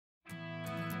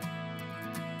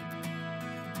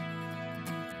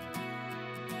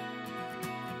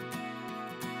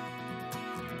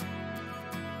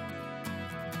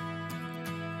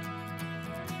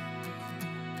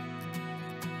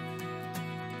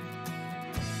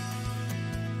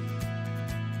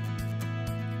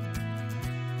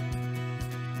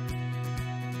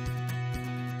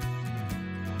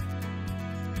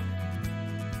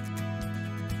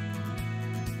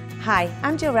Hi,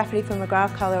 I'm Jill Rafferty from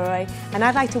McGrath Collaroy, and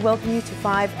I'd like to welcome you to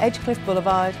 5 Edgecliffe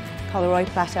Boulevard, Collaroy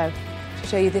Plateau, to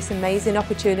show you this amazing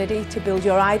opportunity to build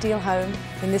your ideal home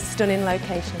in this stunning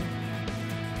location.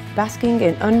 Basking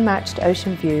in unmatched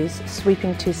ocean views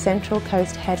sweeping to Central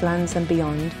Coast headlands and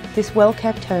beyond, this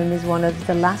well-kept home is one of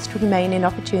the last remaining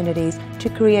opportunities to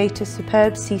create a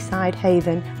superb seaside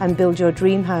haven and build your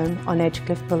dream home on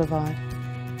Edgecliffe Boulevard.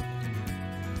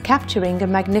 Capturing a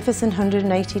magnificent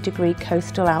 180-degree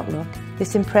coastal outlook,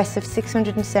 this impressive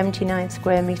 679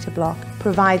 square metre block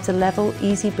provides a level,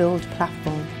 easy-build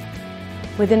platform.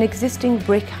 With an existing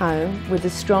brick home with a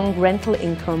strong rental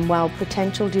income while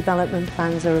potential development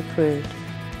plans are approved,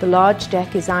 the large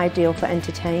deck is ideal for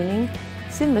entertaining,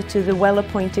 similar to the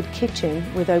well-appointed kitchen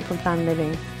with open-plan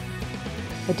living.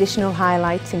 Additional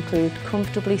highlights include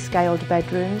comfortably scaled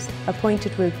bedrooms,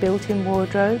 appointed with built-in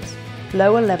wardrobes,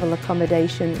 lower level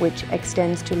accommodation which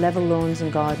extends to level lawns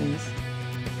and gardens,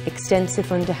 extensive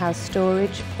underhouse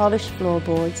storage, polished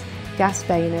floorboards, gas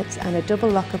bayonets and a double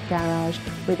lock-up garage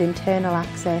with internal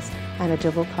access and a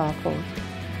double carport.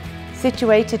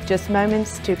 Situated just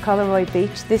moments to Collaroy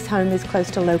Beach, this home is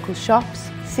close to local shops,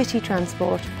 city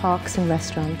transport, parks and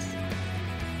restaurants.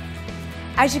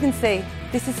 As you can see,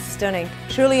 this is stunning,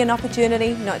 truly an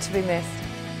opportunity not to be missed.